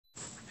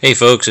Hey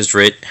folks, it's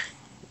Rit.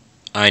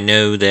 I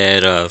know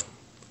that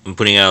I'm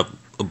putting out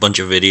a bunch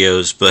of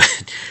videos, but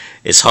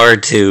it's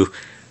hard to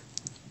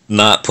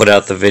not put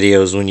out the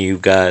videos when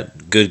you've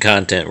got good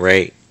content,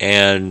 right?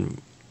 And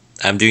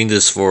I'm doing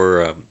this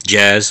for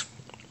Jazz.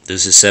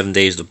 This is 7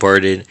 Days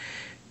Departed,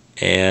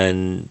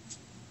 and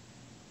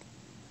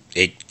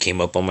it came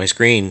up on my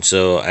screen,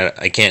 so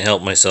I can't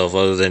help myself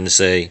other than to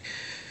say,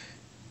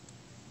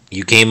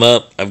 you came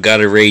up, I've got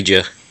to raid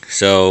you.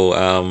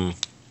 So,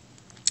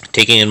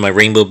 taking in my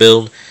rainbow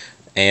build,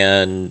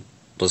 and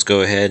let's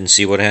go ahead and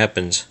see what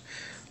happens.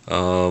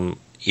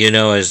 You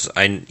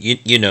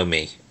know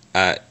me.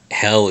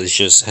 Hell is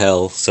just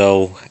hell.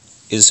 So,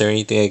 is there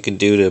anything I can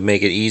do to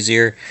make it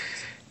easier?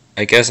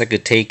 I guess I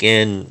could take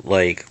in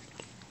I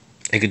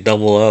could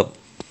double up.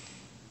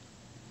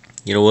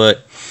 You know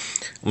what?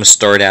 I'm gonna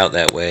start out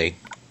that way,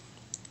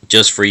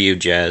 just for you,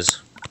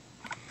 Jazz.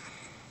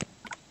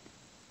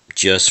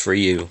 Just for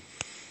you.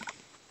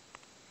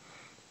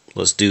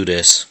 Let's do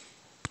this.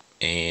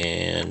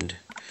 And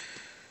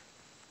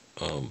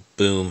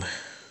boom.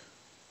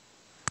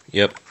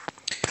 Yep.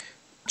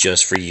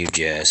 Just for you,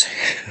 Jazz.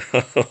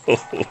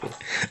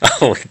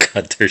 Oh my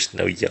god, there's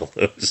no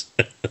yellows.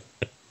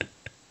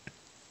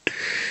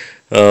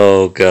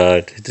 Oh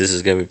god, this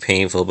is gonna be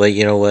painful. But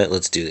you know what?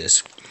 Let's do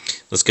this.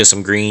 Let's get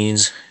some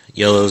greens,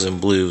 yellows,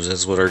 and blues.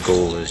 That's what our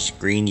goal is.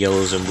 Green,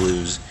 yellows, and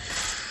blues.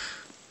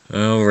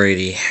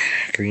 Alrighty.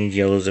 Green,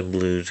 yellows, and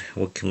blues.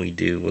 What can we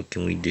do? What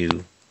can we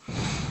do?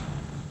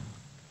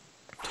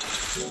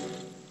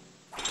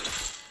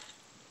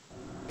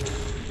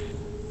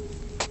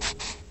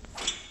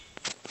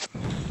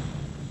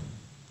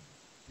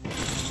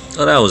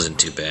 Oh, that wasn't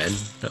too bad.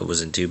 That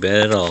wasn't too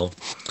bad at all.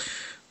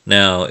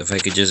 Now, if I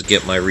could just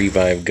get my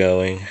revive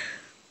going.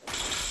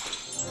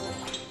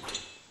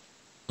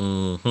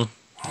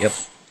 Yep.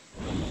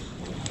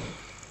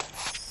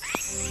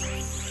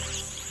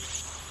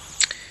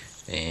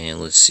 And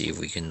let's see if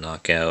we can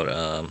knock out,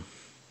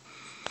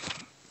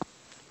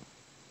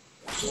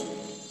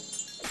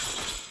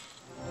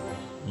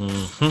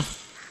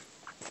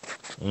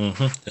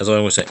 That's what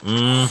I'm gonna say.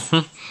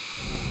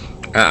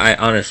 I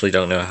honestly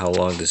don't know how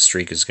long this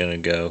streak is gonna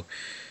go.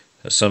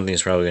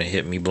 Something's probably gonna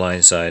hit me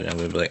blindside. I'm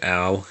gonna be like,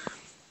 ow.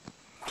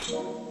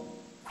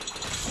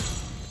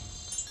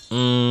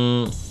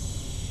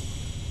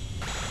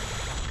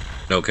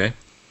 Okay.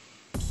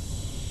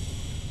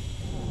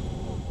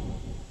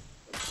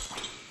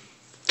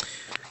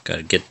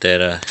 Gotta get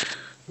that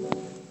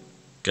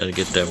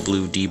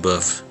blue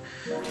debuff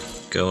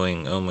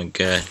going. Oh my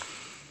god.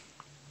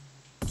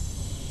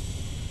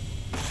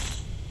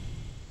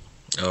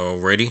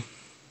 Alrighty.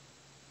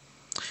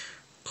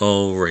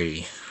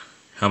 Alrighty.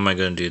 How am I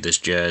gonna do this,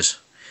 Jazz?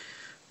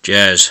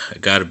 Jazz, I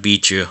gotta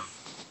beat you.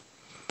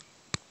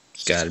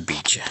 Gotta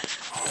beat you.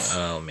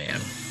 Oh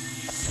man.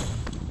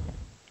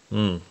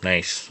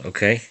 Nice.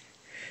 Okay.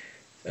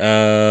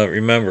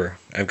 Remember,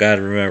 I've got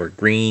to remember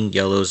green,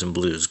 yellows, and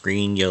blues.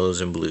 Green,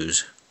 yellows, and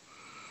blues.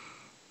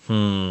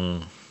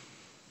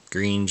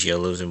 Greens,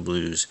 yellows, and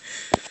blues.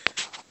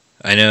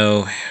 I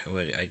know.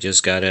 I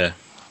just gotta.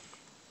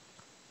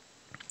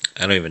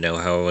 I don't even know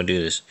how I want to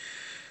do this.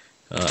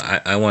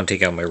 I want to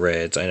take out my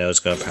reds. I know it's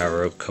gonna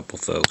power up a couple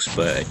folks,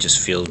 but it just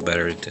feels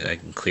better that I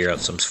can clear out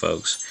some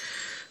folks.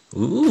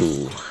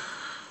 Ooh.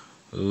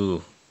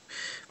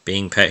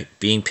 Being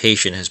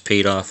patient has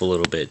paid off a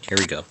little bit. Here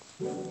we go.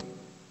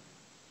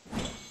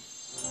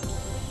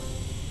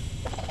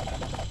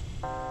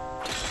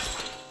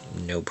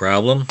 No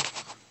problem.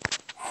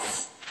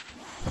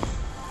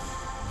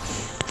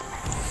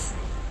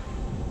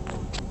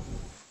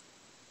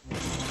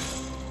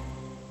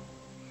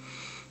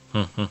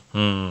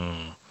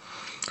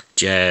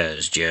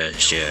 Jazz, jazz,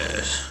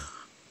 jazz.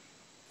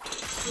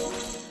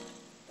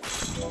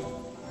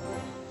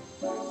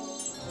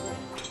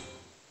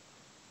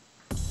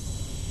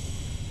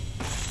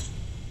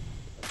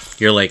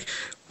 You're like,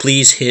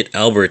 please hit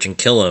Albrecht and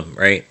kill him,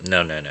 right?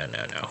 No.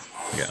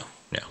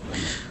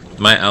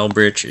 My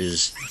Albrecht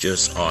is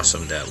just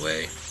awesome that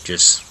way.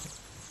 Just,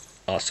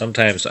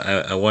 sometimes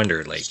I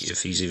wonder, like,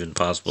 if he's even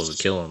possible to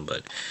kill him,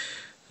 but,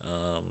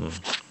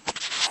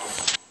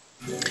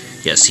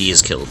 yes, he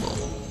is killable.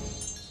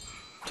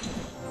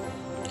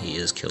 He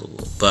is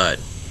killable, but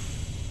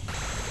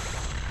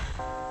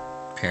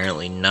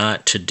apparently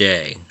not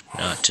today.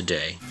 Not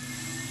today.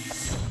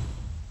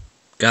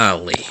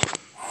 Golly.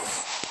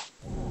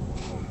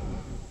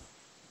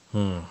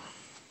 Here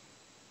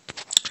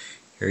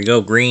we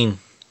go, green.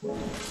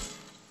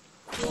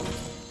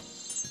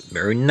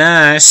 Very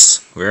nice.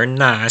 Very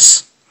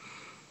nice.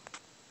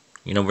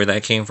 You know where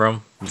that came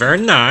from? Very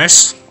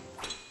nice.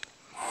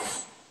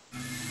 I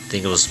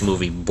think it was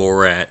movie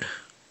Borat.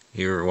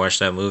 You ever watch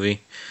that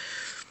movie?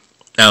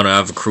 I don't know, I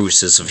have a crude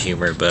sense of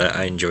humor, but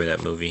I enjoy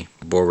that movie.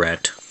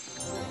 Borat.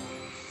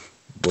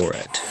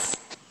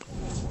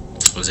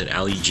 Was it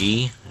Ali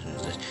G?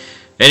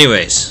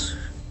 Anyways,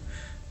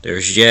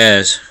 there's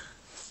Jazz.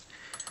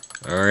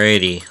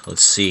 Alrighty,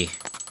 let's see.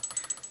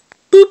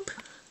 Boop!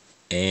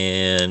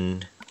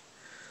 And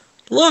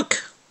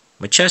look!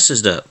 My chest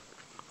is up.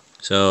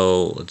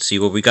 So let's see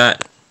what we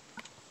got.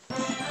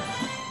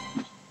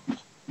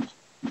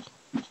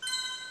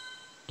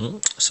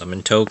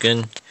 Summon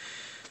token.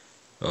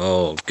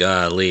 Oh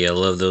golly, I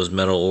love those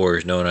metal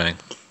ores, don't I?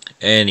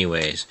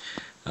 Anyways,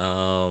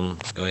 go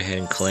ahead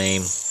and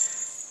claim.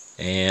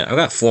 And I've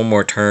got 4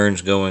 more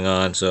turns going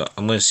on, so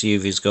I'm going to see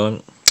if he's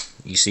going.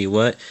 You see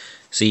what?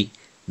 See,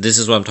 this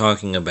is what I'm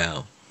talking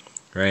about,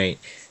 right?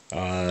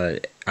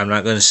 I'm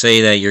not going to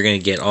say that you're going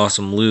to get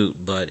awesome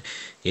loot, but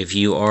if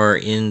you are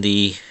in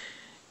the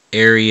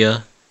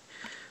area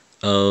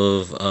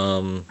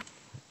of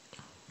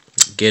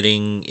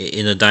getting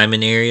in the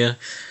diamond area,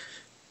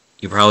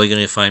 you're probably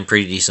going to find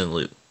pretty decent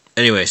loot.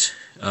 Anyways,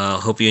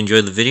 hope you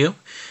enjoyed the video.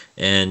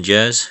 And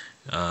Jazz,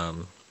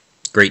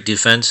 great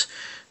defense,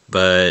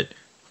 but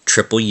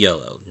triple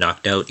yellow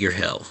knocked out your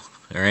hell.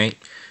 Alright?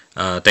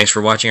 Thanks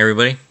for watching,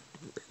 everybody.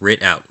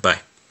 Rit out.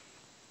 Bye.